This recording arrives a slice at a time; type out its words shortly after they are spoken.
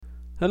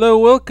Hello,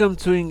 welcome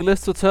to Inglés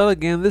Total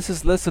again. This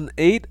is lesson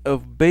 8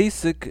 of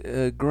basic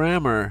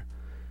grammar.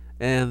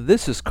 And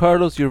this is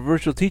Carlos, your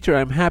virtual teacher.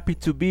 I'm happy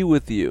to be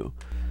with you.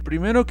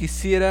 Primero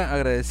quisiera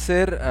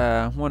agradecer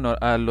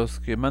a los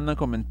que mandan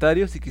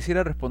comentarios y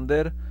quisiera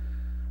responder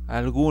a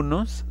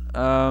algunos.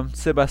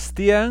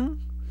 Sebastián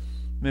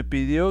me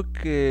pidió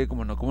que,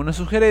 como una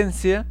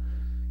sugerencia,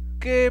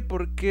 que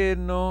por qué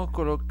no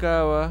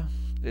colocaba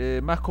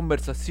más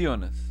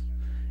conversaciones.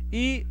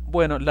 Y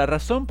bueno, la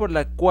razón por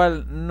la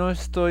cual no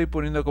estoy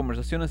poniendo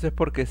conversaciones es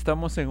porque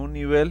estamos en un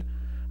nivel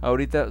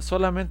ahorita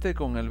solamente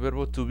con el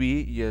verbo to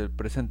be y el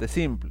presente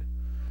simple.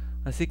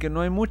 Así que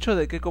no hay mucho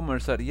de qué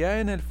conversar. Ya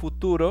en el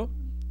futuro,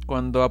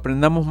 cuando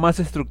aprendamos más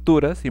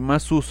estructuras y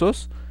más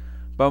usos,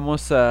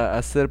 vamos a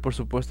hacer por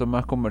supuesto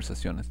más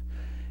conversaciones.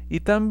 Y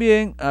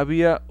también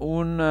había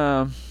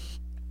una...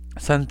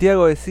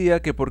 Santiago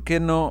decía que por qué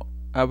no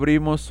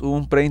abrimos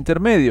un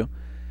preintermedio.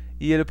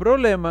 Y el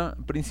problema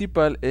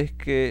principal es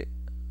que,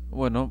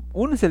 bueno,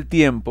 uno es el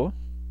tiempo,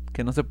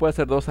 que no se puede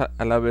hacer dos a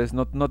la vez,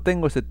 no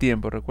tengo ese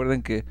tiempo.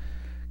 Recuerden que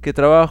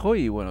trabajo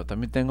y bueno,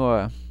 también tengo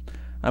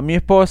a mi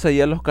esposa y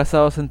ya los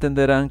casados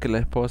entenderán que la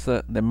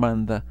esposa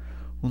demanda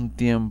un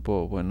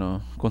tiempo,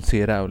 bueno,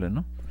 considerable,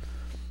 ¿no?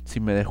 Si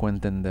me dejo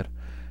entender.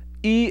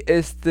 Y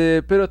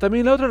pero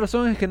también la otra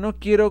razón es que no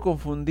quiero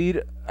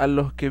confundir a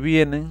los que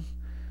vienen,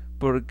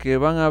 porque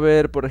van a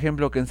ver, por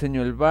ejemplo, que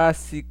enseño el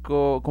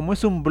básico, como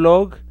es un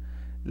blog.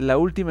 La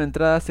última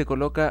entrada se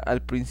coloca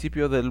al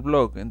principio del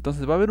blog,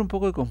 entonces va a haber un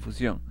poco de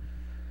confusión.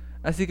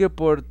 Así que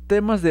por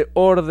temas de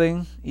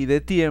orden y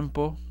de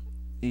tiempo,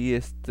 y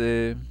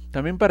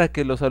también para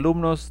que los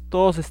alumnos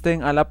todos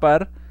estén a la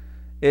par,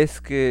 es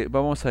que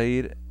vamos a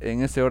ir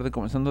en ese orden,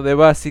 comenzando de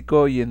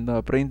básico, yendo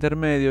a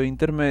preintermedio,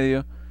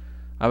 intermedio,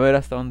 a ver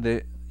hasta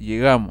dónde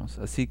llegamos.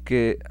 Así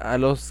que a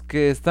los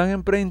que están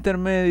en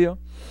preintermedio,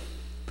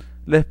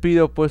 les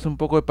pido pues un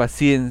poco de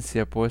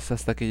paciencia, pues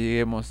hasta que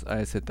lleguemos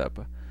a esa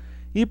etapa.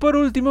 Y por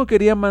último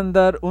quería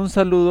mandar un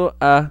saludo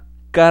a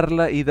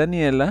Carla y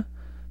Daniela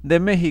de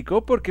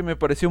México porque me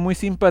pareció muy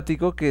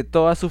simpático que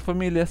toda su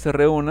familia se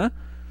reúna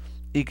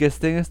y que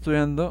estén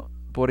estudiando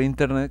por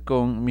internet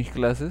con mis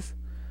clases.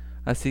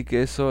 Así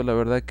que eso la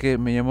verdad que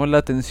me llamó la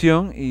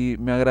atención y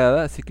me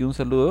agrada. Así que un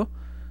saludo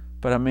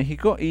para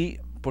México. Y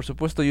por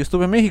supuesto yo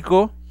estuve en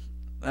México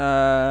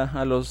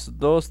a los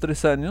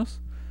 2-3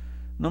 años.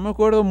 No me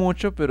acuerdo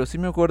mucho, pero sí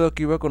me acuerdo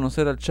que iba a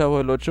conocer al Chavo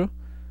del 8,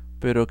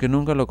 pero que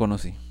nunca lo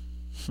conocí.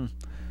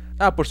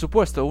 Por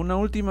supuesto, una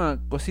última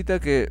cosita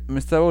que me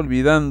estaba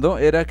olvidando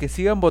era que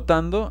sigan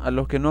votando a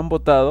los que no han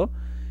votado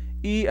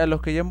y a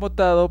los que ya han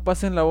votado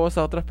pasen la voz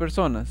a otras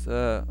personas.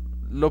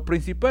 Lo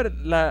principal,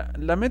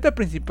 la meta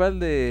principal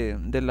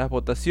de las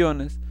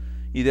votaciones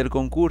y del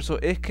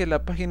concurso es que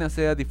la página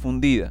sea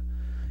difundida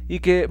y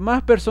que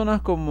más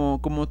personas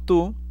como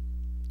tú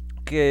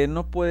que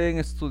no pueden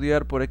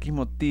estudiar por X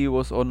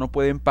motivos o no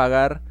pueden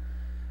pagar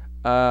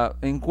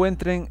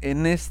encuentren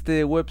en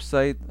este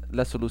website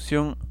la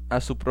solución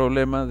a su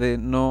problema de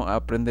no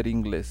aprender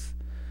inglés.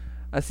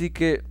 Así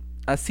que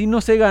así no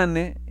se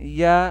gane,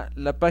 ya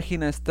la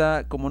página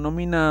está como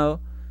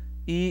nominado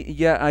y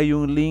ya hay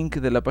un link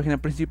de la página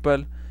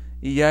principal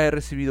y ya he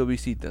recibido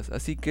visitas.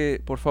 Así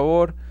que por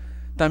favor,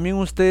 también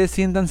ustedes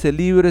siéntanse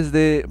libres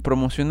de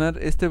promocionar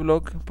este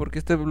blog porque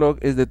este blog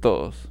es de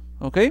todos.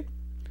 ¿Ok?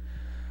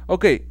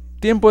 Ok,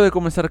 tiempo de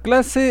comenzar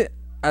clase,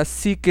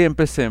 así que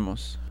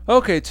empecemos.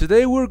 Okay,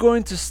 today we're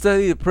going to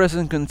study the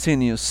present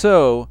continuous.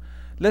 So,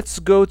 let's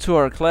go to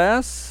our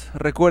class.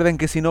 Recuerden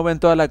que si no ven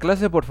toda la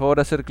clase, por favor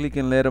hacer clic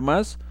en leer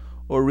más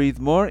o read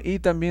more. Y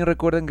también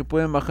recuerden que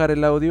pueden bajar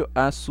el audio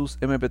a sus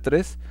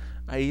MP3.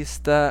 Ahí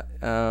está,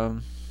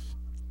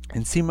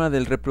 encima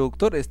del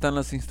reproductor están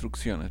las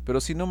instrucciones.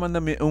 Pero si no,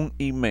 mándame un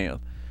email.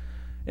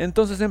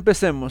 Entonces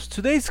empecemos.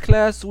 Today's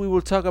class we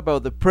will talk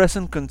about the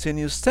present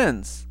continuous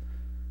tense.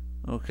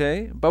 Ok,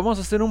 vamos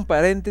a hacer un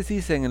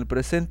paréntesis en el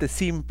presente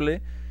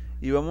simple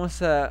y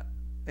vamos a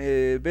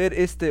ver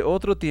este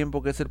otro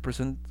tiempo que es el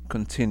present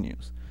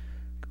continuous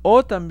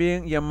o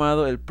también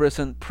llamado el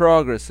present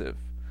progressive,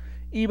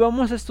 y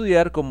vamos a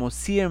estudiar como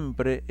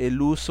siempre el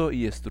uso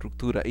y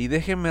estructura. Y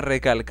déjenme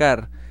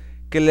recalcar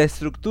que la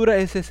estructura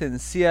es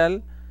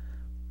esencial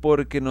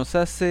porque nos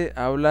hace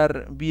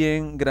hablar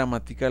bien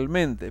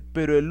gramaticalmente,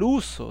 pero el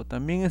uso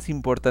también es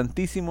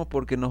importantísimo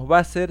porque nos va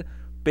a hacer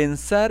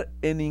pensar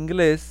en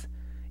inglés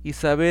y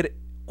saber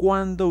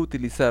cuándo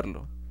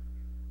utilizarlo.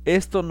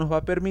 Esto nos va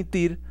a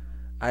permitir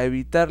a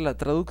evitar la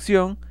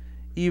traducción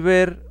y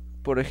ver,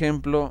 por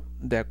ejemplo,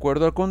 de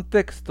acuerdo al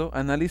contexto,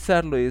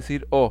 analizarlo y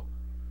decir,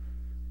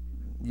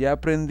 ya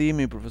aprendí,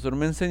 mi profesor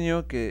me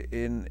enseñó que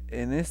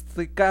en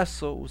este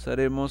caso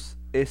usaremos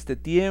este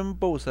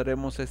tiempo,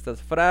 usaremos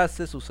estas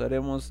frases,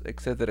 usaremos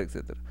etcétera,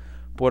 etcétera.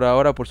 Por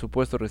ahora, por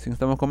supuesto, recién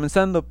estamos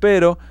comenzando,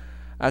 pero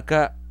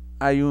acá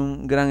hay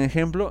un gran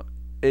ejemplo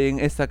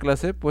en esta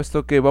clase,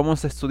 puesto que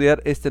vamos a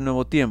estudiar este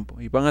nuevo tiempo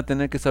y van a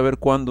tener que saber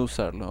cuándo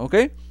usarlo, ¿ok?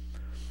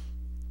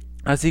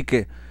 Así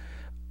que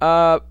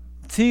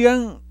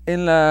sigan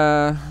en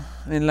la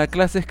en la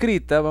clase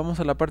escrita, vamos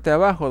a la parte de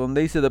abajo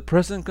donde dice the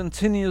present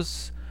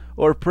continuous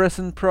or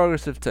present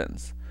progressive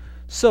tense.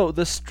 So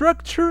the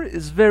structure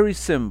is very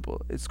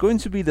simple. It's going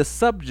to be the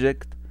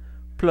subject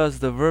plus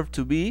the verb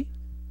to be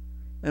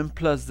and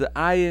plus the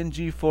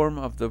ing form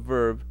of the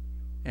verb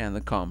and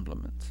the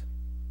complement.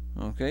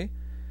 ¿Ok?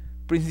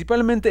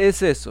 Principalmente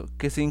es eso,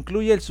 que se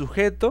incluye el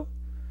sujeto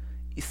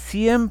y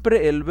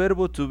siempre el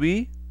verbo to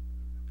be,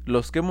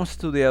 los que hemos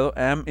estudiado,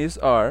 am, is,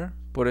 are,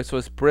 por eso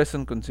es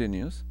present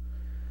continuous,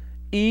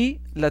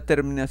 y la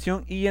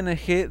terminación ing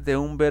de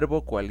un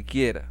verbo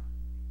cualquiera.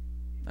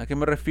 ¿A qué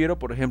me refiero?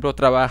 Por ejemplo,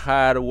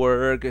 trabajar,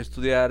 work,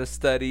 estudiar,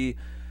 study,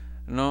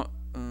 ¿no?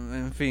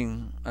 En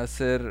fin,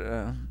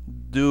 hacer,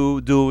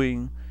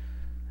 doing,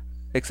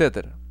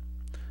 etc.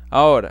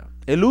 Ahora,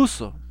 el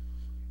uso.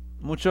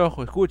 Mucho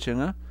ojo,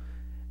 escuchen, ¿eh?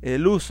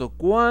 El uso.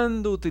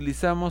 ¿Cuándo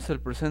utilizamos el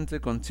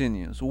presente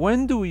continuous?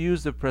 When do we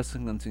use the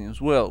present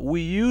continuous? Well,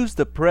 we use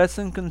the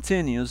present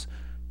continuous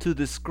to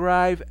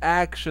describe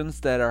actions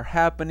that are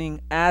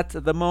happening at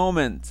the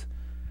moment.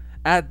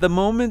 At the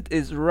moment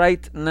is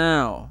right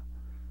now.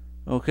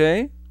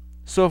 Okay?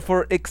 So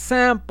for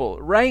example,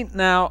 right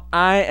now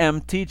I am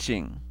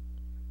teaching.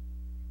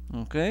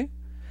 Okay?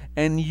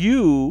 And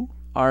you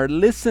are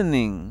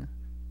listening.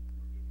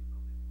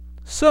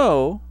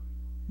 So,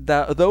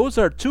 those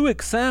are two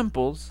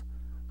examples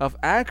of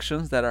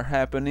actions that are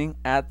happening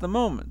at the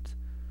moment.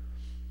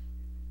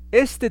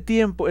 Este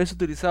tiempo es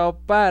utilizado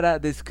para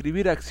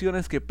describir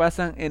acciones que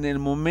pasan en el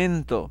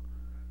momento.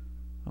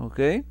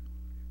 ¿Ok?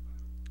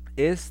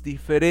 Es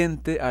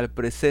diferente al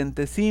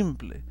presente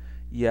simple.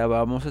 Ya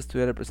vamos a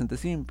estudiar el presente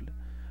simple.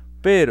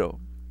 Pero,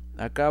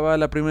 acá va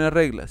la primera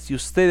regla. Si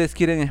ustedes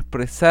quieren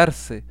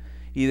expresarse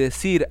y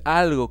decir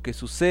algo que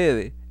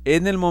sucede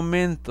en el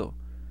momento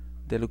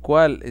del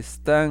cual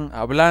están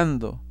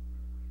hablando,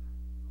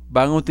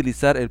 van a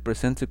utilizar el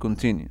presente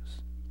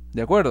continuous.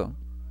 ¿De acuerdo?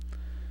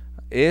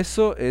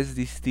 Eso es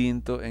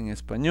distinto en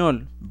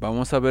español.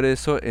 Vamos a ver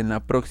eso en la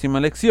próxima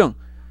lección.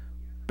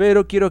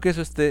 Pero quiero que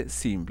eso esté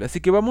simple. Así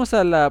que vamos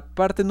a la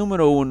parte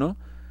número 1.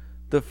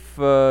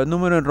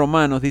 Número en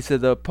romanos dice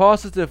the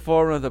positive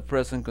form of the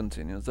present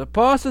continuous. The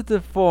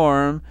positive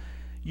form,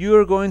 you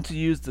are going to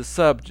use the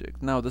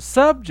subject. Now, the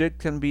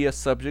subject can be a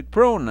subject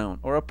pronoun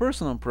or a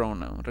personal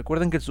pronoun.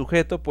 Recuerden que el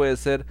sujeto puede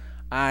ser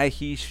I,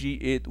 he, she,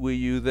 it, we,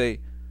 you, they.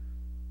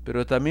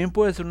 Pero también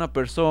puede ser una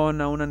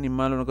persona, un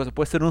animal, una cosa.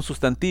 Puede ser un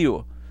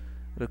sustantivo.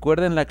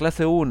 Recuerden la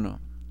clase 1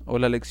 o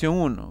la lección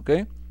 1, ¿ok?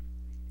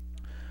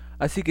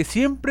 Así que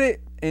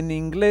siempre en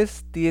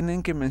inglés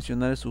tienen que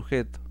mencionar el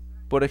sujeto.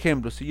 Por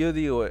ejemplo, si yo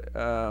digo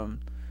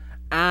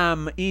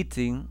I'm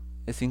eating,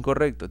 es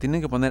incorrecto. Tienen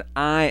que poner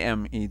I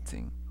am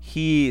eating.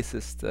 He is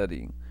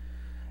studying.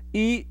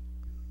 Y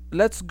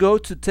let's go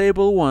to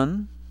table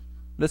 1.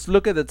 Let's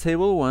look at the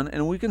table 1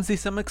 and we can see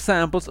some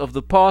examples of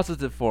the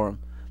positive form,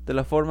 de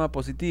la forma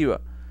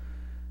positiva.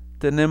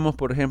 Tenemos,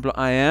 por ejemplo,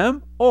 I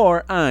am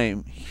or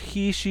I'm.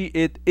 He, she,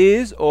 it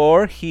is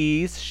or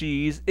he's,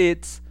 she's,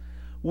 it's.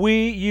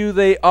 We, you,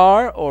 they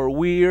are or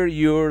we're,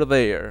 you're,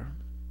 there.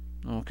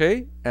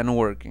 Okay? And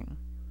working.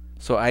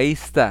 So ahí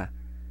está.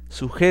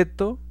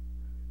 Sujeto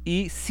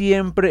y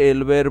siempre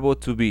el verbo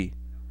to be.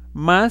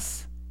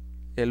 Más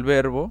el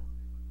verbo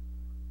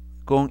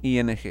con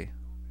ing.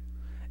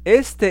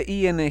 Este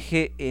ing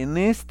en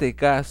este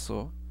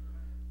caso,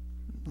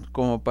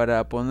 como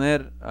para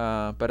poner,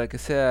 para que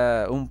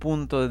sea un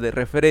punto de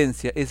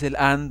referencia, es el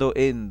ando,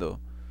 endo.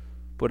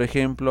 Por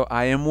ejemplo,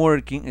 I am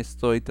working,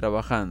 estoy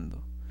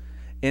trabajando.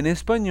 En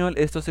español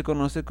esto se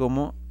conoce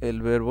como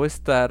el verbo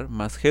estar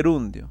más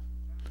gerundio.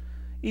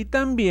 Y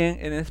también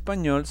en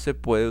español se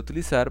puede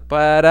utilizar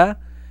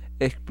para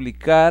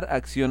explicar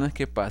acciones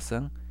que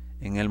pasan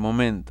en el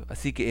momento.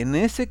 Así que en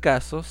ese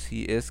caso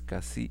sí es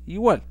casi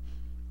igual.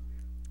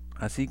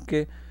 Así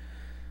que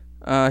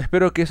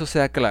espero que eso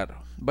sea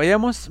claro.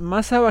 Vayamos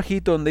más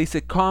abajito donde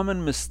dice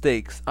common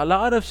mistakes. A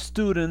lot of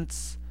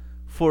students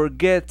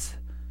forget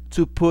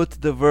to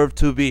put the verb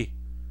to be.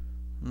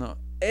 No,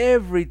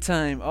 every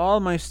time, all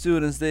my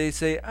students, they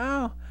say,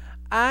 oh,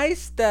 I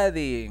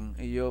studying.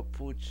 Y yo,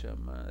 pucha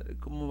madre,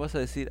 ¿cómo vas a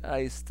decir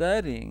I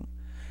studying?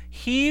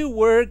 He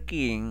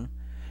working.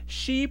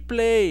 She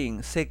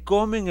playing. Se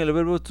comen el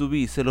verbo to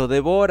be, se lo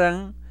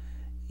devoran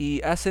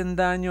y hacen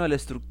daño a la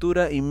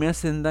estructura y me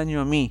hacen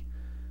daño a mí.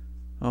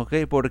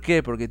 ¿Ok? ¿Por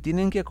qué? Porque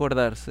tienen que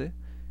acordarse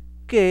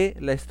que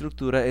la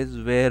estructura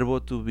es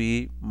verbo to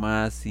be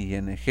más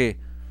ing.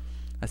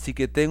 Así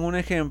que tengo un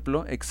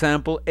ejemplo,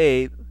 example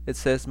 8, it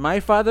says,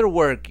 my father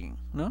working,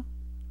 ¿no?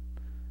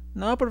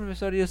 No,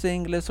 profesor, yo sé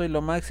inglés, soy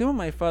lo máximo,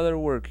 my father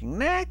working.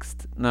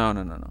 Next. No.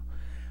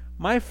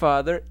 My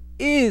father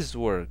is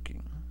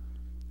working.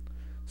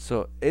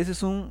 So, ese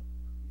es un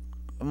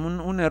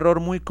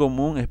error muy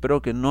común,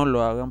 espero que no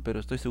lo hagan,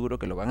 pero estoy seguro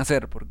que lo van a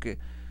hacer porque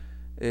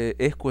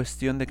es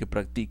cuestión de que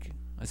practiquen.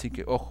 Así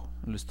que, ojo,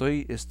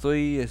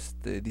 estoy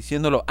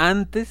diciéndolo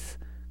antes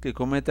que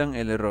cometan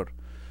el error.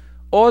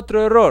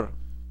 Otro error.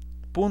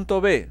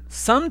 Punto B.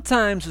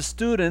 Sometimes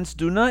students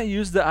do not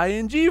use the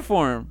ing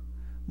form.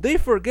 They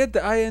forget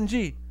the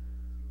ing.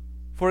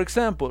 For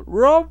example,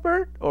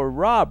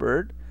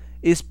 Robert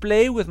is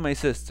play with my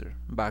sister.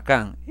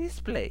 Bacán. Is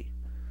play.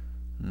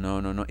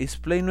 No. Is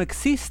play no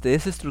existe.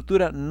 Esa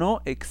estructura no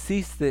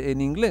existe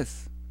en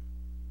inglés.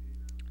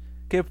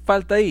 ¿Qué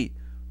falta ahí?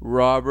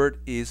 Robert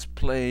is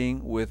playing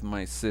with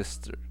my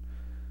sister.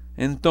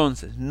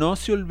 Entonces, no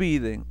se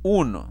olviden,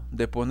 uno,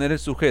 de poner el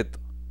sujeto.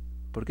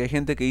 Porque hay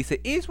gente que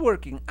dice, is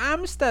working,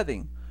 I'm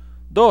studying.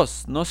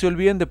 Dos, no se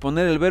olviden de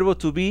poner el verbo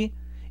to be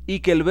y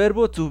que el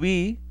verbo to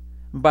be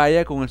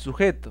vaya con el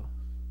sujeto.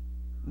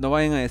 No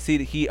vayan a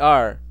decir he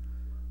are.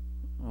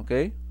 ¿Ok?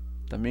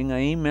 También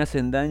ahí me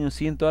hacen daño,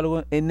 siento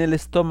algo en el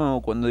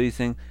estómago cuando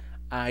dicen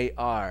I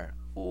are.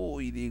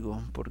 Uy,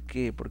 digo, ¿por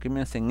qué? ¿Por qué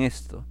me hacen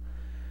esto?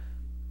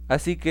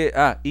 Así que,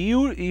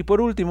 y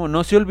por último,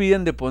 no se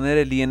olviden de poner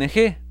el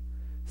ing.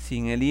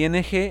 Sin el ing,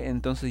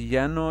 entonces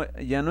ya no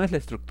es la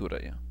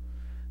estructura ya.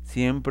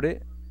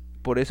 Siempre,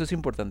 por eso es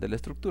importante la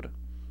estructura.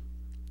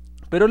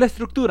 Pero la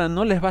estructura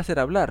no les va a hacer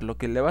hablar, lo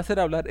que le va a hacer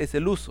hablar es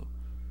el uso.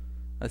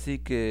 Así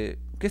que,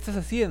 ¿qué estás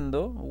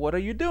haciendo? What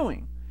are you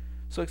doing?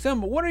 So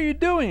example, what are you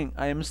doing?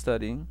 I am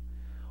studying.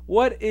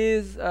 What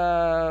is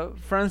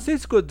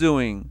Francisco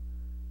doing?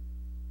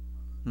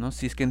 ¿No?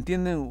 Si es que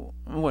entienden.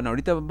 Bueno,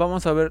 ahorita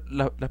vamos a ver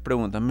las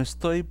preguntas. Me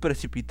estoy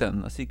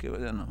precipitando, así que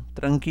bueno,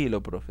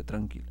 tranquilo, profe,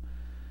 tranquilo.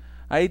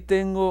 Ahí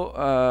tengo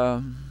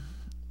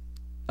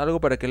algo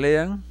para que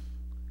lean,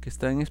 que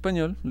está en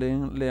español,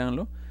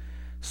 léanlo.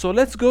 So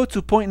let's go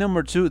to point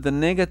number 2, the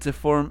negative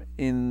form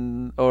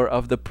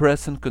of the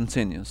present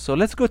continuous. So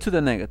let's go to the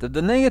negative.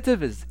 The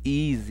negative is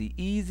easy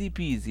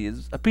peasy.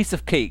 It's a piece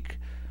of cake.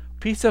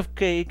 Piece of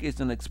cake is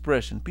an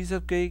expression. Piece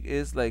of cake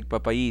is like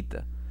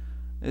papayita.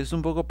 Es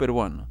un poco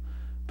peruano.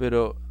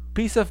 Pero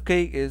piece of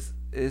cake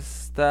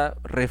está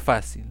re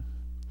fácil.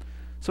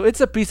 So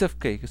it's a piece of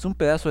cake. Es un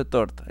pedazo de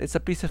torta. It's a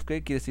piece of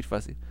cake quiere decir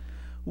fácil.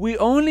 We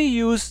only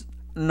use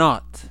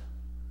not.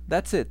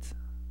 That's it.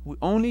 We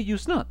only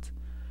use not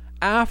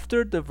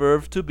after the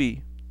verb to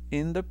be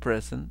in the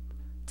present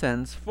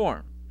tense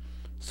form.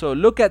 So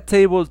look at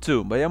table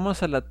 2.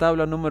 Vayamos a la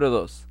tabla número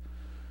 2.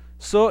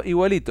 So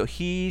igualito.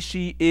 He,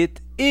 she, it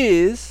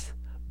is,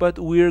 but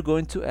we're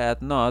going to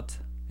add not,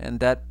 and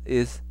that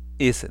is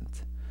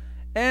isn't.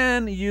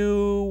 And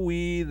you,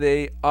 we,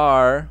 they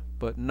are,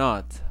 but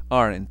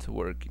aren't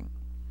working.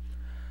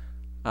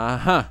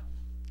 Ajá.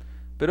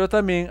 Pero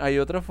también hay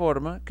otra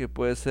forma que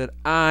puede ser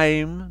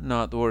I'm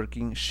not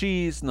working,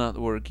 she's not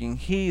working,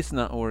 he's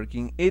not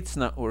working, it's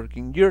not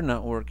working, you're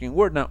not working,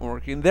 we're not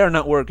working, they're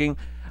not working.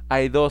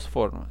 Hay dos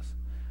formas.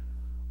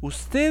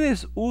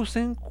 Ustedes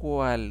usen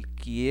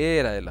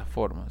cualquiera de las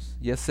formas,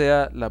 ya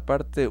sea la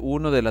parte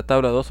 1 de la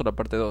tabla 2 o la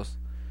parte 2.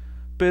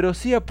 Pero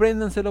sí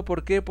apréndanselo.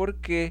 ¿Por qué?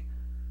 Porque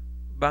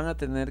van a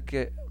tener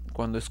que,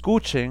 cuando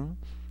escuchen,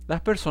 las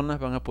personas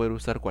van a poder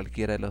usar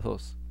cualquiera de las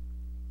dos.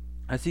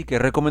 Así que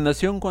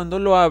recomendación cuando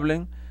lo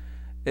hablen,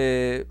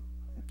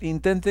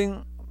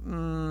 intenten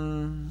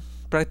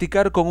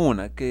practicar con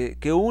una,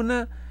 que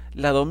una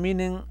la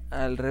dominen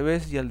al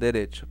revés y al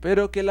derecho,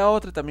 pero que la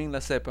otra también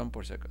la sepan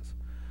por si acaso.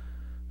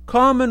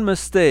 Common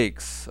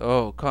mistakes.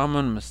 Oh,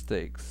 common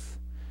mistakes.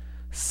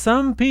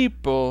 Some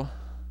people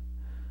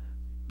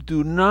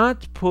do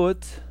not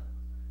put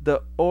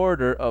the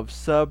order of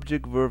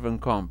subject, verb, and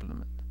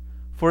complement.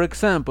 For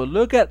example,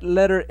 look at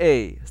letter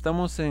A.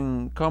 Estamos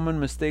en common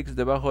mistakes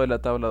debajo de la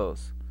tabla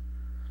 2.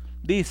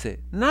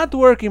 Dice, not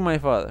working my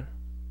father.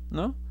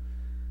 ¿No?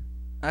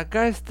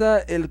 Acá está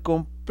el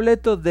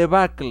completo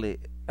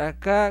debacle.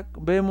 Acá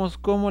vemos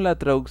cómo la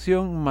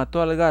traducción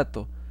mató al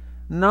gato.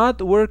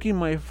 Not working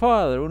my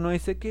father. Uno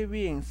dice, qué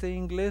bien, sé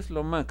inglés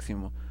lo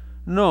máximo.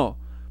 No,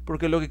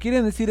 porque lo que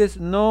quieren decir es,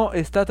 no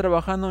está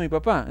trabajando mi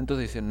papá.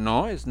 Entonces dice,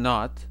 no, es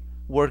not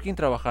working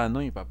trabajando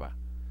mi papá.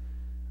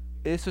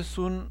 Eso es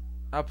un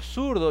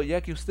absurdo, ya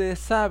que ustedes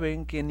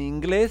saben que en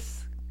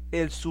inglés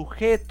el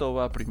sujeto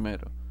va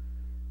primero.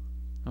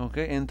 ¿Ok?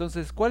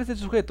 Entonces, ¿cuál es el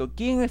sujeto?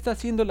 ¿Quién está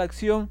haciendo la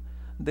acción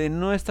de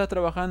no está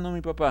trabajando mi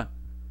papá?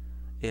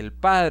 El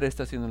padre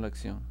está haciendo la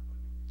acción.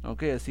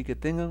 ¿Ok? Así que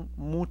tengan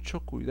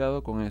mucho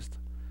cuidado con esto.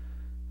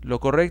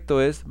 Lo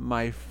correcto es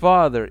my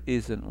father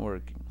isn't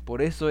working.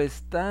 Por eso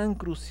es tan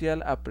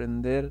crucial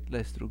aprender la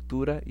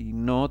estructura y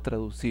no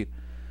traducir.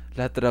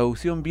 La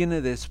traducción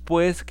viene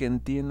después que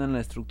entiendan la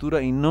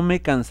estructura y no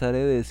me cansaré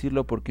de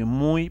decirlo porque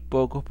muy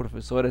pocos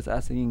profesores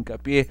hacen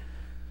hincapié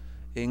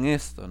en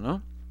esto,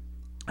 ¿no?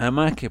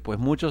 Además que pues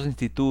muchos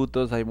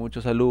institutos, hay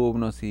muchos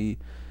alumnos y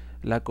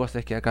la cosa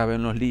es que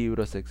acaben los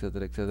libros,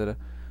 etcétera, etcétera.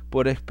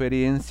 Por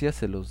experiencia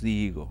se los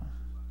digo.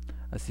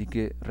 Así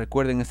que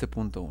recuerden ese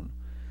punto 1.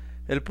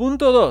 El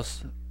punto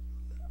 2.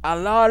 A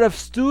lot of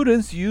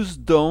students use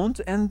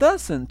don't and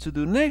doesn't to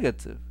do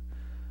negative.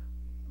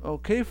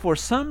 Okay, for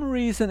some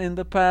reason in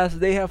the past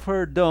they have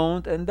heard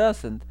don't and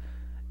doesn't.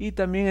 Y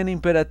también en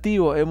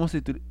imperativo hemos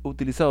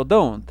utilizado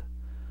don't.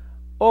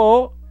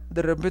 O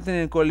de repente en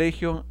el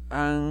colegio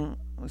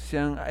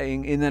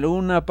en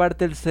alguna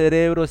parte del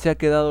cerebro se ha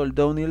quedado el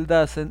don't y el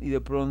doesn't y de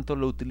pronto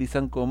lo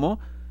utilizan como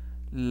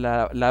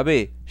la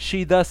B.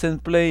 She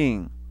doesn't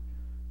playing.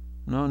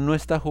 No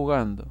está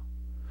jugando.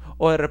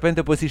 O de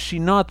repente puedes decir, she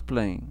not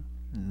playing.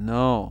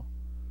 No.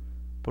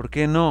 ¿Por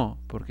qué no?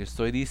 Porque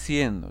estoy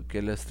diciendo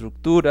que la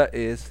estructura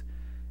es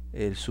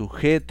el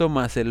sujeto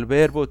más el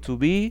verbo to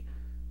be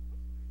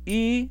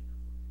y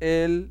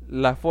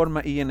la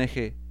forma ing.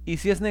 Y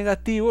si es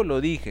negativo,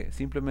 lo dije,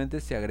 simplemente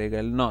se agrega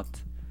el not.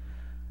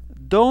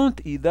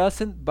 Don't y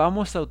doesn't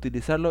vamos a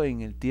utilizarlo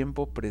en el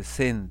tiempo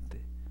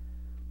presente,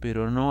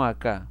 pero no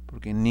acá,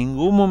 porque en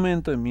ningún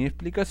momento en mi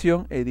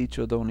explicación he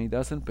dicho don't y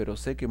doesn't, pero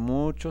sé que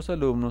muchos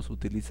alumnos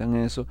utilizan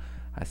eso,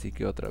 así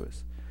que otra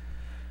vez.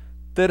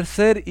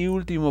 Tercer y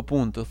último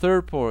punto,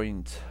 third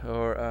point,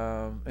 or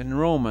in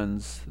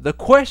Romans, the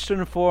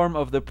question form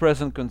of the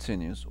present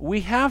continuous.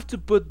 We have to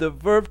put the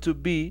verb to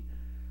be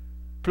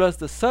plus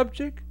the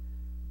subject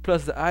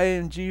plus the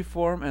ing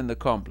form and the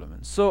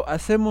complement. So,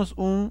 hacemos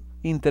un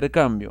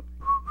intercambio.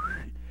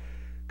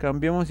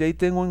 Cambiamos y ahí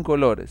tengo en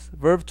colores.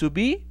 Verb to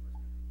be,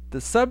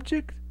 the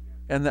subject,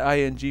 and the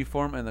ing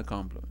form and the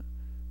complement.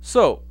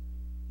 So,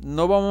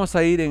 no vamos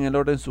a ir en el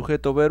orden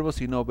sujeto-verbo,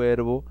 sino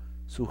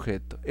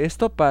verbo-sujeto.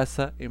 Esto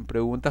pasa en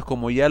preguntas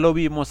como ya lo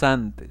vimos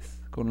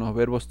antes, con los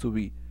verbos to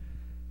be.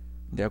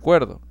 ¿De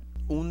acuerdo?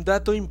 Un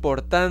dato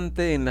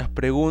importante en las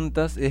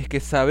preguntas es que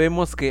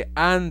sabemos que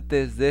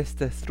antes de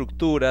esta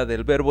estructura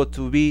del verbo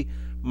to be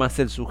más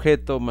el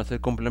sujeto más el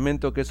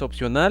complemento que es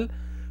opcional,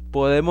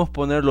 podemos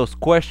poner los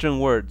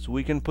question words.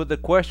 We can put the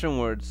question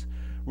words.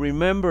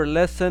 Remember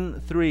lesson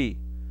 3.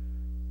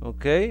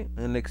 ¿Ok?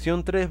 En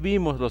lección 3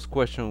 vimos los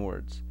question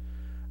words.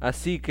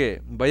 Así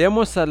que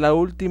vayamos a la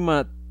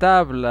última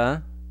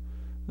tabla.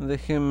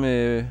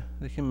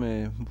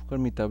 Déjenme buscar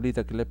mi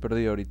tablita que la he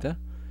perdido ahorita.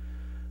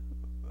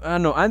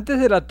 Antes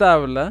de la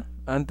tabla,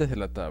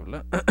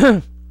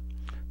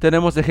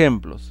 tenemos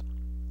ejemplos.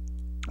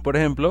 Por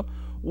ejemplo,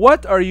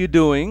 what are you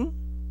doing?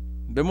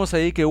 Vemos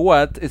ahí que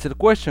what es el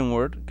question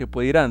word que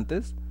puede ir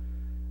antes.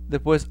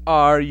 Después,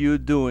 are you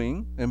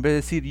doing? En vez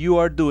de decir you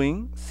are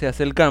doing, se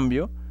hace el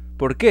cambio.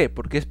 ¿Por qué?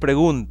 Porque es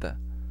pregunta.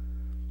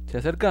 Se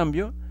hace el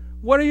cambio.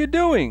 What are you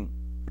doing?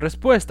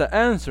 Respuesta,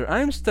 answer,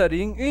 I'm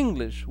studying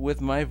English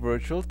with my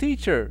virtual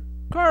teacher,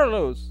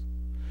 Carlos.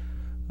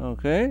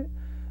 Okay.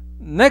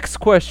 Next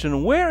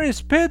question, where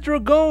is Pedro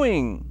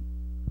going?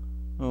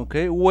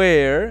 Okay,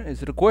 where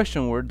is the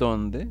question word,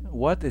 ¿dónde?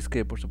 What es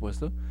qué, por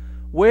supuesto.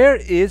 Where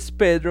is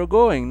Pedro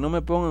going? No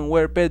me pongan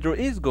where Pedro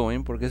is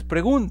going porque es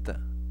pregunta.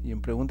 Y en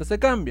pregunta se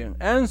cambian.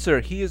 Answer,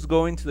 he is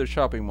going to the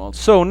shopping mall.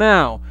 So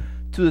now,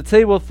 to the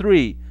table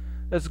 3.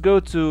 Let's go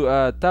to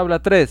tabla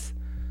 3.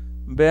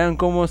 Vean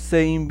cómo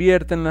se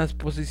invierten las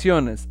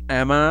posiciones.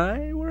 Am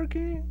I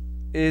working?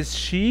 Is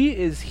she?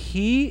 Is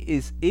he?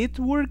 Is it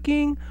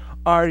working?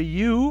 Are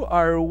you?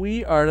 Are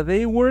we? Are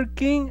they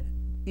working?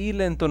 Y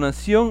la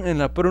entonación en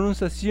la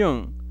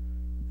pronunciación.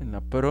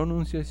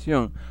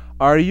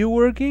 Are you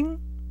working?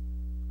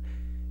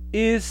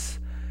 Is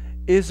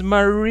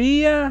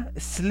Maria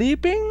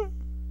sleeping?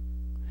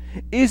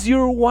 Is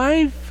your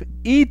wife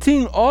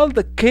eating all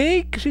the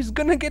cake? She's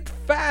gonna get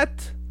fat.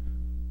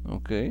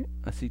 Ok,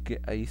 así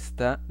que ahí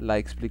está la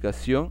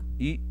explicación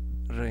y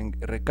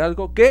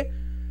recalco que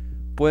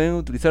pueden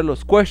utilizar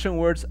los question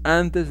words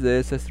antes de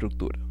esa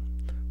estructura.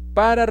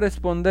 Para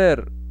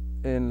responder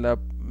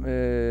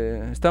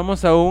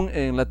estamos aún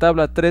en la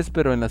tabla 3,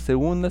 pero en la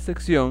segunda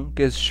sección,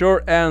 que es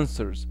short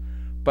answers,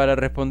 para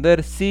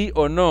responder sí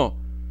o no.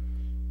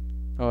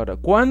 Ahora,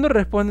 ¿cuándo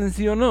responden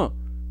sí o no?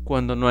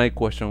 Cuando no hay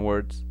question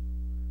words.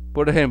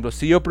 Por ejemplo,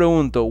 si yo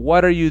pregunto,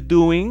 what are you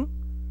doing?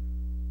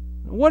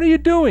 What are you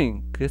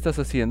doing? ¿Qué estás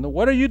haciendo?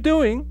 What are you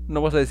doing?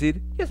 No vas a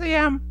decir, yes I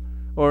am,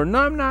 or no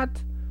I'm not,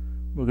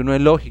 porque no hay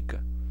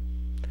lógica.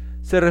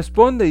 Se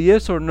responde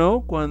yes or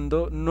no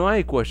cuando no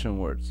hay question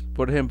words.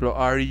 Por ejemplo,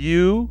 are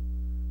you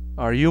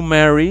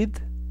married?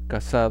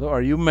 Casado.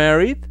 Are you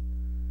married?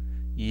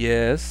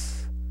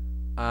 Yes,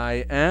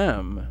 I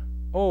am.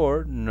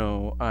 Or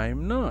no,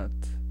 I'm not.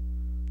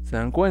 ¿Se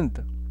dan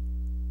cuenta?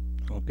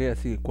 Ok,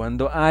 así que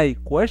cuando hay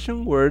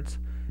question words,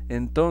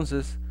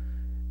 entonces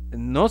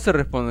no se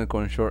responde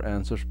con short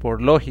answers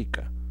por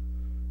lógica.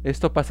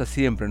 Esto pasa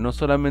siempre, no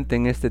solamente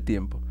en este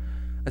tiempo.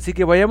 Así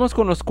que vayamos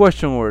con los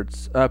question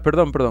words,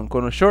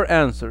 con los short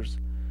answers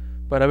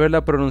para ver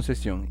la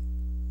pronunciación.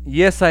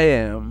 Yes I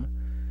am,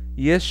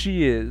 yes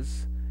she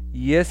is,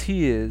 yes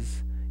he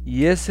is,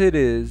 yes it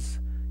is,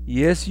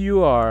 yes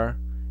you are,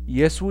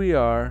 yes we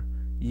are,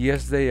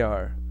 yes they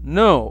are.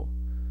 No,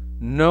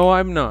 no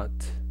I'm not,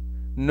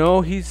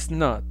 no he's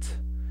not,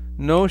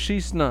 no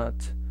she's not,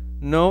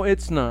 no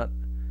it's not,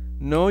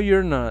 no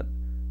you're not,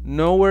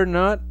 no we're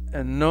not,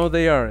 and no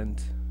they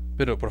aren't.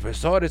 Pero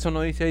profesor, eso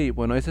no dice ahí.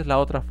 Bueno, esa es la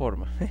otra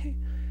forma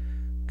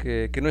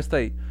que no está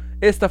ahí.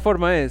 Esta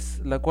forma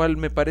es la cual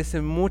me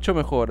parece mucho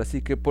mejor,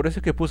 así que por eso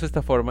es que puse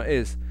esta forma.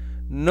 Es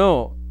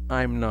no,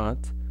 I'm not,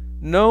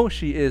 no,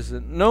 she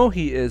isn't, no,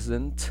 he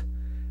isn't,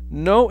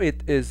 no,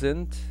 it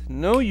isn't,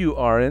 no, you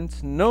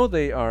aren't, no,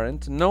 they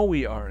aren't, no,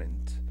 we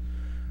aren't.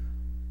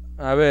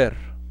 A ver,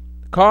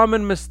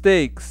 common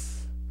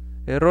mistakes,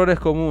 errores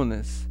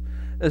comunes.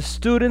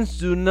 Students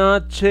do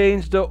not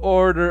change the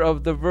order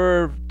of the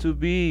verb to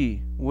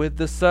be with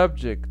the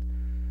subject.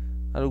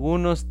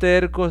 Algunos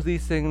tercos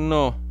dicen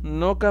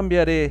no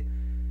cambiaré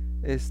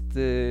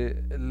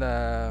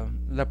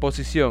la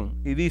posición.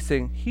 Y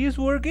dicen, he's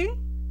working,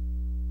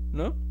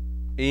 ¿no?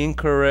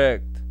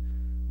 Incorrect.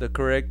 The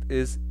correct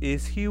is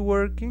he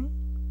working?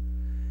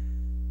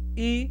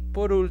 Y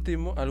por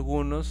último,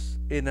 algunos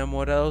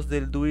enamorados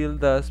del do y el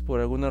does, por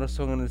alguna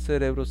razón en el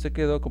cerebro se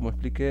quedó, como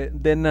expliqué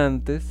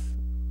denantes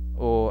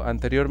o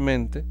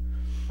anteriormente,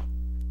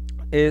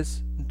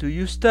 es do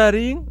you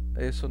studying?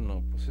 Eso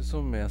no, pues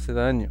eso me hace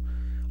daño.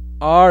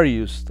 Are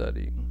you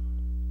studying?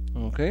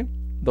 Ok,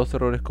 dos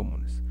errores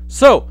comunes.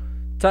 So,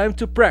 time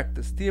to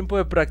practice, tiempo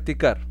de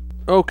practicar.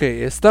 Ok,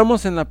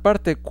 estamos en la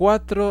parte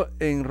 4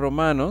 en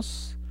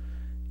Romanos,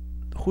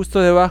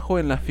 justo debajo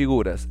en las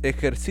figuras,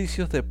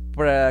 ejercicios de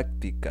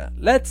práctica.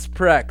 Let's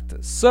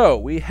practice. So,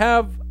 we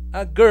have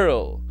a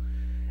girl,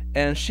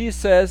 and she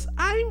says,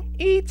 I'm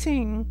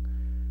eating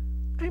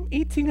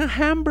a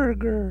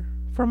hamburger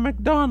from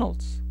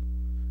McDonald's.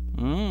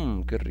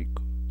 Qué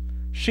rico.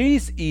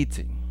 She's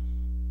eating.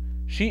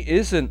 She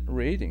isn't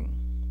reading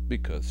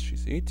because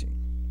she's eating.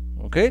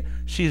 Okay?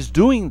 She's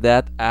doing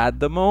that at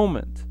the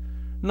moment.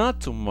 Not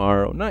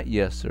tomorrow, not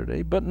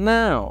yesterday, but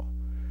now.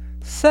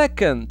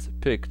 Second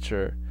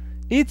picture.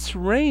 It's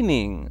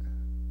raining.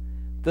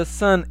 The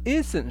sun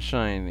isn't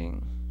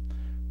shining.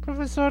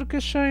 Profesor, ¿qué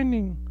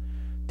shining?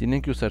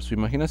 Tienen que usar su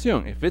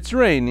imaginación. If it's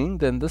raining,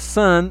 then the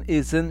sun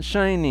isn't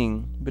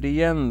shining.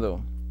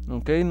 Brillando.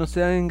 Okay? No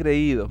sean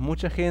engreídos.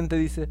 Mucha gente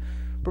dice,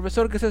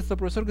 profesor, ¿qué es esto?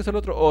 Profesor, ¿qué es el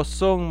otro? O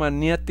son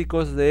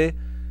maniáticos de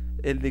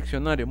el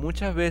diccionario.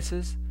 Muchas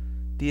veces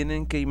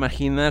tienen que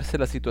imaginarse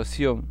la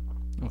situación.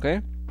 ¿Ok?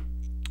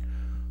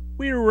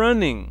 We're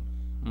running.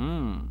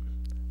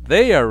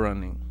 They are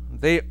running.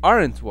 They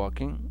aren't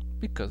walking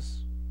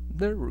because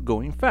they're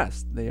going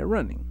fast. They are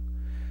running.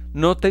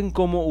 Noten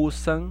cómo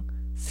usan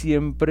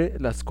siempre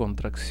las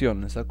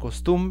contracciones.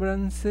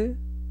 Acostúmbrense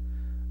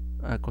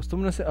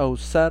a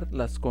usar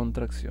las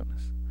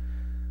contracciones.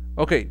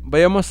 Ok,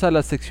 vayamos a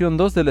la sección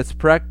 2 de Let's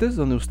Practice,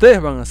 donde ustedes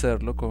van a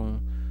hacerlo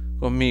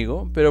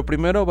conmigo. Pero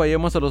primero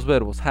vayamos a los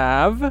verbos.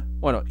 Have,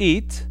 bueno,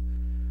 eat,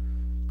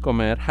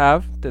 comer.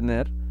 Have,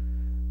 tener.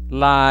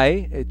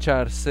 Lie,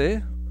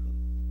 echarse.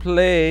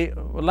 Play,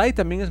 lie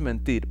también es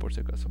mentir, por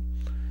si acaso.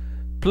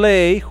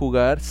 Play,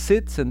 jugar.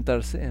 Sit,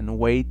 sentarse. And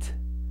wait,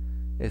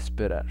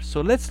 esperar.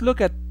 So let's look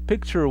at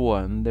picture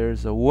 1.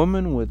 There's a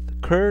woman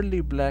with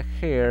curly black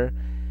hair,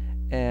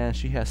 and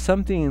she has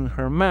something in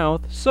her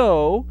mouth.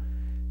 So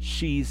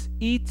she's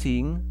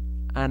eating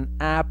an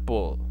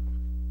apple.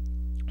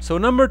 So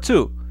number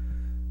 2,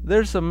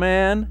 there's a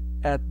man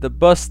at the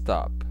bus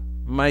stop.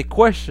 My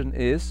question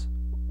is,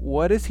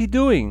 what is he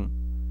doing?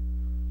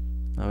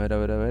 A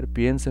ver,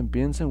 piensen.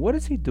 What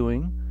is he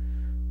doing?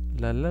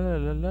 La.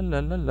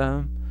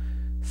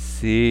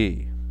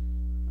 Sí,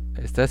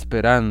 está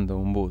esperando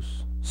un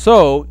bus.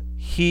 So,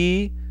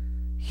 he's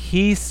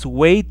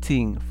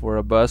waiting for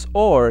a bus,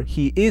 or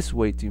he is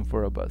waiting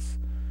for a bus.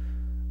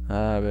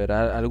 A ver,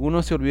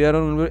 ¿algunos se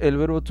olvidaron el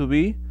verbo to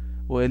be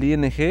o el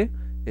ing?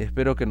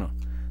 Espero que no.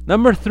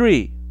 Number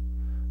 3,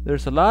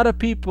 there's a lot of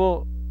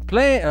people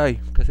Ay,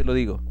 casi lo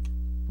digo.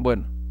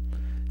 Bueno,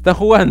 están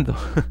jugando.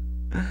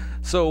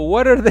 So,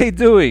 what are they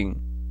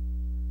doing?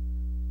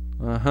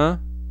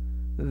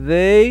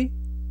 They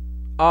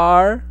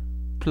are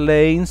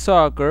playing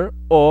soccer,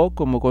 o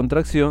como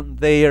contracción,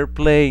 they are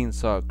playing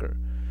soccer.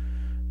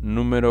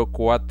 Número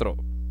 4.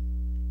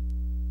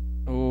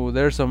 Oh,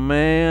 there's a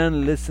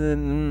man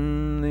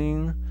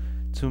listening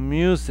to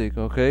music.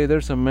 Okay,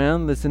 there's a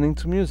man listening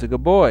to music, a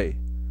boy.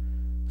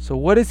 So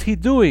what is he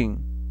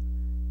doing?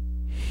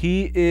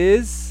 He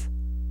is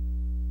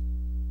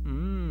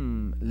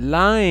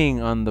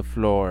lying on the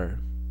floor.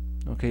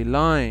 Okay,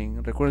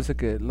 lying. Recuérdense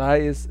que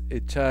lie es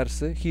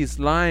echarse. He's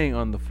lying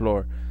on the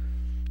floor.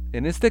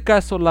 En este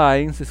caso,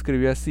 lying se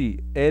escribe así: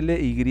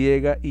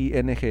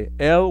 L-Y-I-N-G.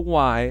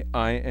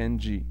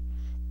 L-Y-I-N-G.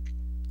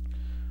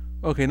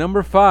 Okay,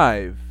 number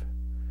 5.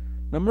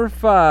 Number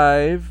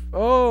 5.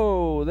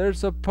 Oh,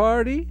 there's a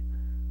party.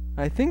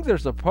 I think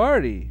there's a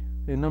party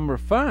in number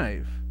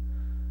 5.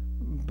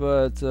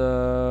 But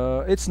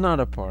it's not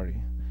a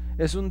party.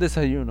 Es un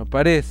desayuno,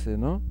 parece,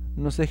 ¿no?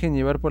 No se dejen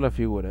llevar por la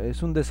figura.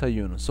 Es un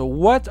desayuno. So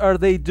what are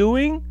they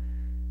doing?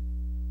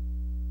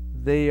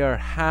 They are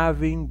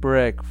having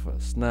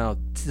breakfast. Now,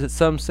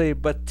 some say,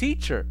 but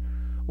teacher,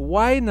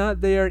 why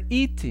not they are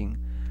eating?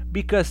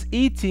 Because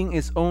eating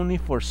is only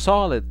for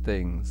solid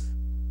things.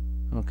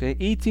 Okay?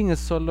 Eating es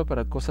solo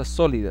para cosas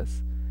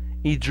sólidas.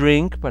 Y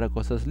drink para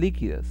cosas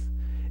líquidas.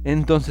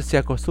 Entonces se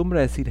acostumbra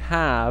a decir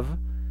have.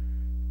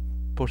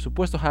 Por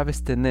supuesto, have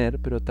es tener,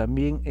 pero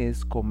también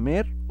es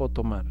comer o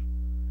tomar.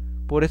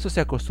 Por eso se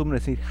acostumbra a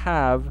decir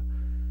have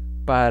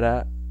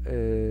para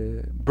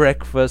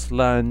breakfast,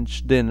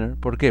 lunch, dinner.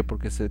 ¿Por qué?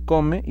 Porque se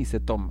come y se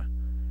toma.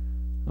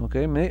 ¿Ok?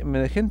 ¿Me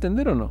dejé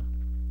entender o no?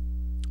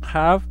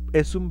 Have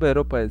es un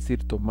verbo para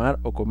decir tomar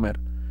o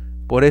comer.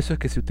 Por eso es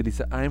que se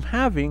utiliza I'm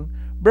having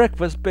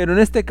breakfast, pero en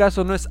este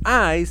caso no es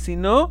I,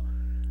 sino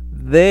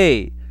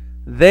they.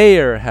 They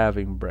are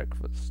having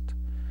breakfast.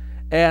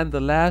 And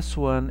the last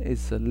one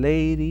is a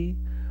lady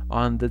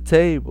on the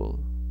table.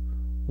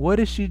 What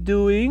is she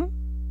doing?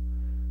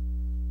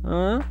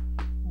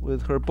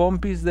 With her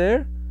pompis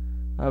there.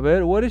 A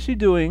ver, what is she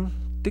doing?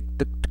 Tick,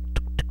 tick, tick,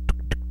 tick, tick,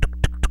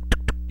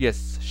 tick.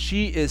 Yes,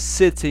 she is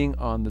sitting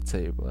on the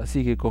table.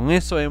 Así que con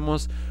eso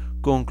hemos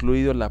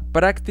concluido la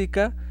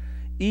práctica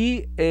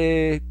y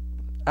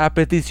a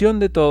petición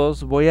de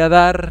todos voy a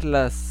dar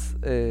las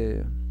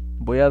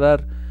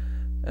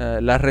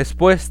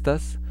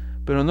respuestas,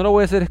 pero no lo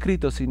voy a hacer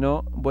escrito,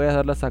 sino voy a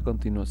darlas a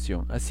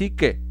continuación. Así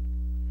que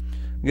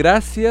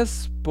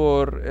gracias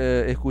por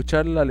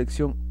escuchar la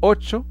lección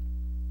 8.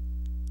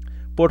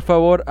 Por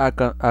favor,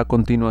 a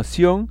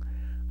continuación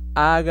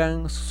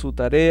hagan su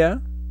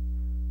tarea,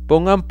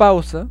 pongan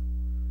pausa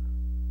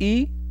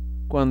y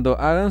cuando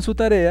hagan su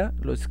tarea,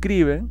 lo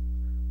escriben,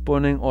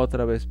 ponen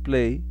otra vez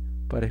play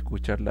para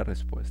escuchar las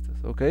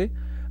respuestas, ¿ok?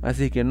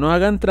 Así que no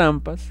hagan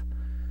trampas.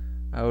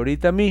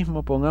 Ahorita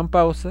mismo pongan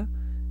pausa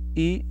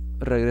y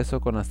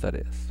regreso con las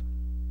tareas.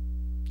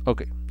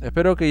 Ok,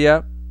 espero que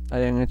ya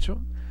hayan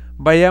hecho.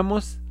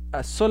 Vayamos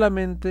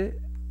solamente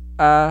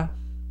a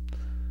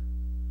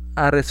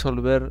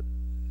resolver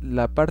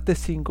la parte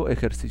 5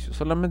 ejercicios.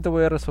 Solamente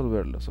voy a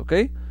resolverlos, ¿ok?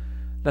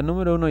 La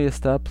número 1 ya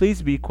está.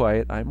 Please be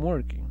quiet, I'm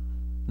working.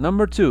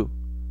 Number 2,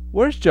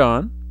 where's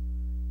John?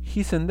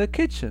 He's in the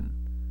kitchen.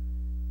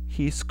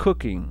 He's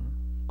cooking.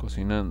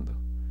 Cocinando.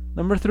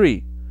 Number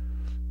 3,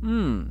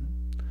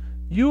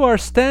 you are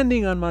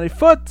standing on my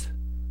foot.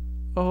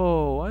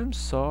 Oh, I'm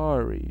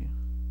sorry.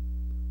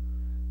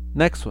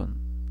 Next one.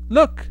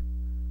 Look,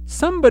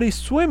 somebody's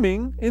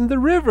swimming in the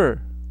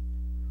river.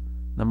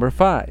 Number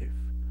 5.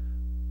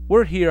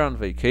 We're here on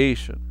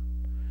vacation.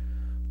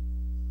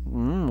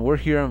 We're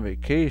here on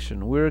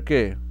vacation. We're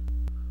qué?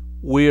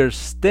 We're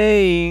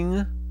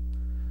staying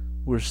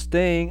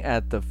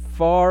at the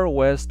Far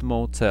West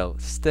Motel.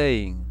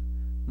 Staying.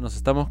 Nos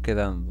estamos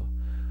quedando.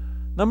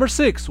 Number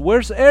 6.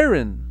 Where's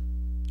Erin?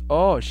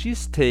 Oh,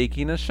 she's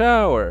taking a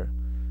shower.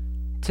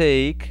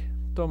 Take,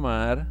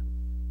 tomar,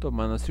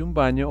 tomándose un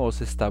baño o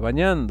se está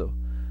bañando.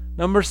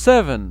 Number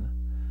 7.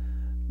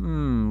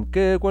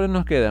 ¿Cuáles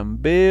nos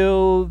quedan?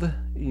 Build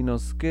y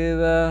nos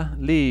queda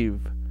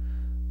leave.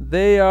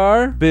 They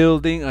are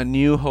building a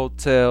new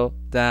hotel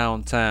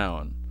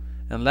downtown.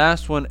 And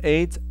last one,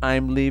 8.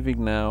 I'm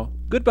leaving now.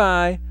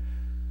 Goodbye.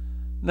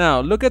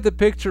 Now, look at the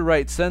picture.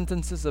 Write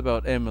sentences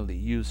about Emily.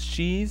 Use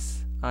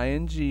she's,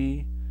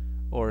 ing,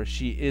 or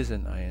she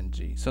isn't,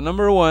 ing. So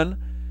number 1,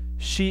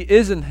 she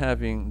isn't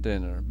having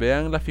dinner.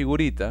 Vean la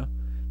figurita.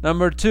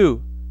 Number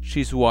 2,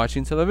 she's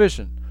watching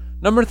television.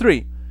 Number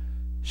 3,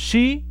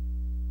 she's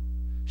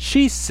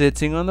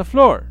sitting on the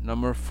floor.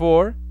 Number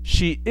 4,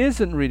 she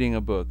isn't reading a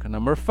book.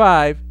 Number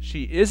 5,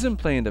 she isn't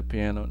playing the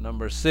piano.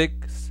 Number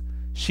 6,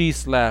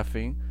 she's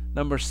laughing.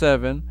 Number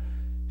 7,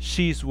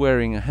 she's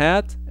wearing a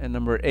hat. And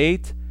number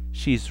 8,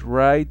 she's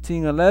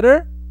writing a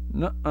letter.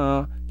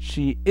 No,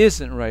 she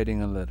isn't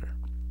writing a letter.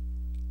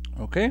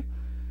 Okay?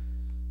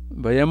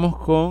 Vayamos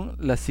con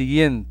la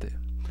siguiente.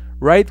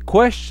 Write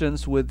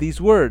questions with these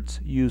words.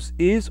 Use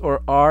is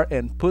or are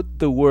and put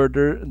the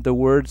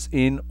words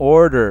in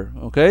order.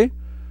 Okay?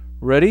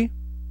 Ready?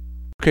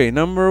 Okay,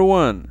 number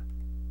 1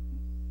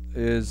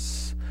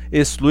 is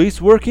Luis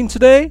working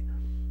today?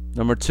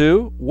 Number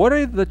 2, what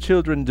are the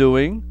children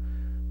doing?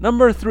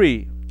 Number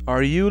 3,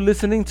 are you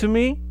listening to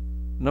me?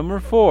 Number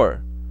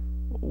 4,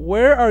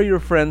 where are your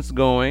friends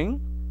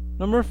going?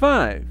 Number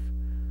 5,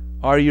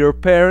 are your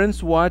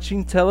parents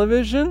watching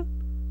television?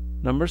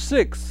 Number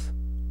 6,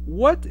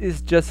 what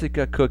is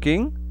Jessica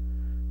cooking?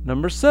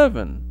 Number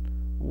 7,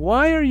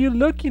 why are you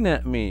looking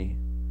at me?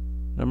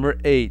 Number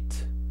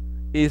 8,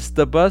 is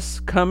the bus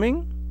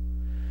coming?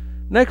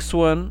 Next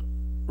one,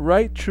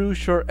 write true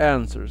short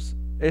answers.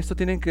 Esto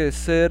tienen que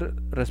ser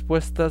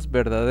respuestas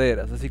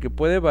verdaderas, así que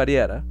puede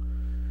variar.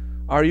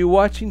 Are you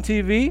watching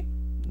TV?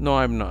 No,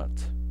 I'm not.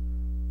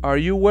 Are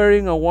you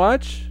wearing a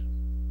watch?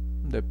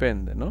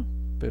 Depende, ¿no?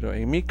 Pero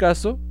en mi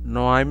caso,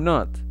 no, I'm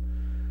not.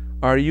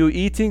 Are you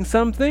eating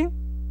something?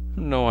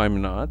 No,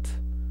 I'm not.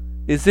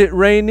 Is it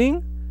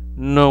raining?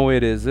 No,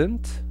 it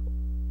isn't.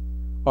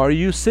 Are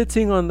you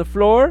sitting on the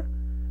floor?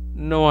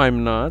 No,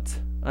 I'm not.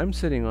 I'm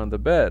sitting on the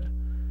bed.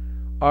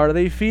 Are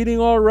they feeling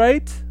all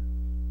right?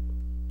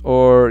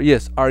 Or,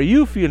 yes, are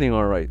you feeling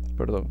all right?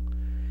 Perdón.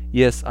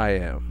 Yes, I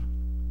am.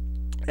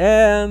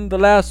 And the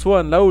last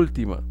one, la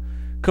última.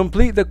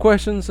 Complete the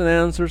questions and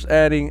answers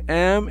adding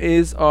am,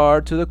 is, are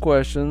to the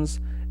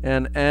questions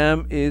and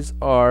am, is,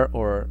 are,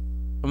 or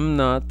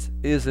not,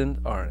 isn't,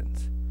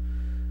 aren't.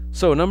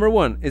 So, number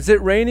 1, is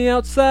it raining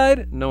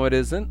outside? No, it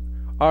isn't.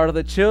 Are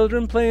the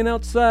children playing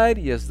outside?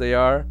 Yes, they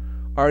are.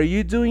 Are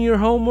you doing your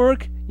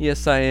homework?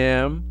 Yes, I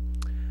am.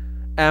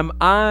 Am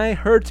I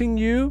hurting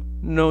you?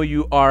 No,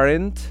 you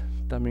aren't.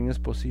 También es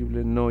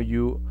posible no,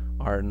 you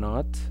are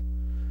not.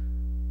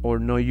 Or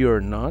no,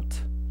 you're not.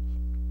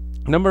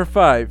 Number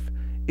 5,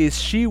 is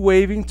she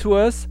waving to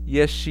us?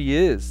 Yes, she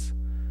is.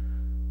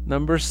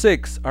 Number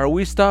 6, are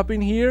we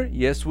stopping here?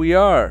 Yes, we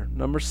are.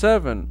 Number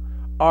 7,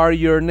 are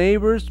your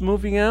neighbors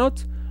moving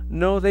out?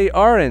 No, they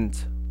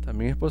aren't.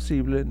 También es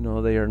posible.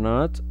 No, they are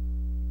not.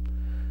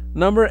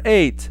 Number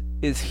 8.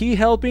 Is he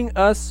helping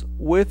us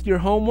with your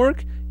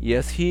homework?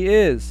 Yes, he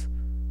is.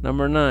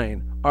 Number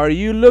 9. Are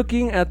you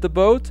looking at the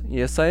boat?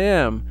 Yes, I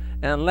am.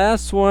 And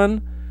last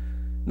one,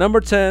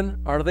 number 10.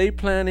 Are they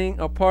planning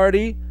a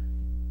party?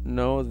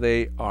 No,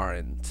 they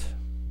aren't.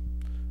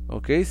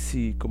 Ok,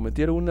 si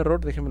cometí algún error,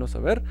 déjenmelo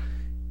saber.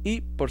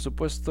 Y por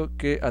supuesto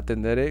que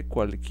atenderé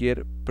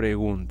cualquier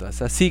pregunta.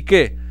 Así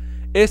que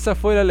esa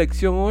fue la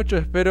lección 8.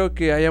 Espero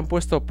que hayan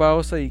puesto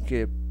pausa y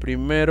que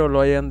primero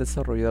lo hayan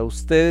desarrollado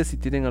ustedes. Si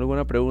tienen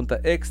alguna pregunta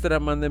extra,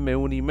 mándenme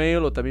un email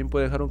o también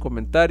pueden dejar un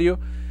comentario.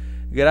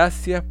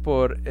 Gracias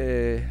por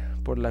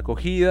la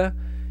acogida.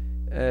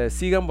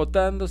 Sigan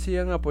votando,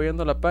 sigan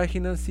apoyando la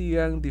página,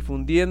 sigan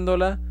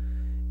difundiéndola.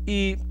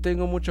 Y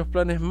tengo muchos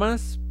planes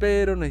más,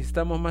 pero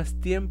necesitamos más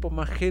tiempo,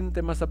 más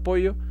gente, más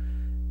apoyo.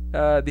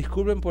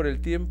 Disculpen por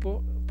el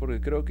tiempo,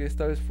 porque creo que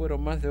esta vez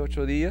fueron más de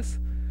 8 días.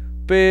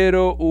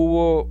 Pero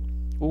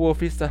hubo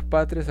fiestas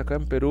patrias acá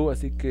en Perú,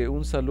 así que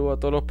un saludo a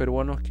todos los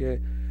peruanos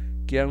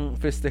que han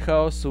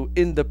festejado su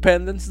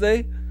Independence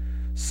Day.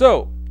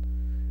 So,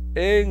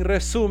 en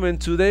resumen,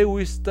 today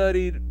we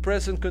studied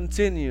present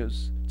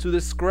continuous to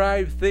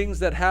describe things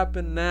that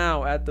happen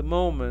now at the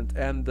moment,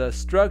 and the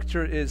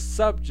structure is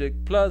subject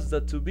plus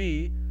the to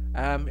be,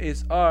 am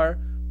is are,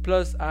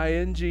 plus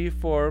ing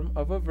form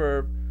of a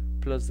verb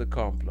plus the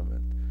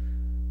complement.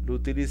 Lo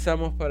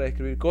utilizamos para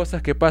escribir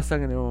cosas que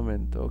pasan en el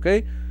momento, ¿ok?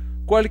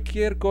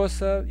 Cualquier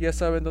cosa, ya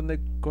saben dónde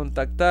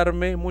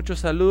contactarme. Muchos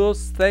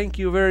saludos. Thank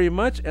you very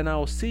much, and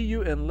I'll see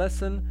you in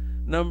lesson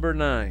number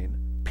 9.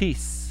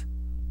 Peace.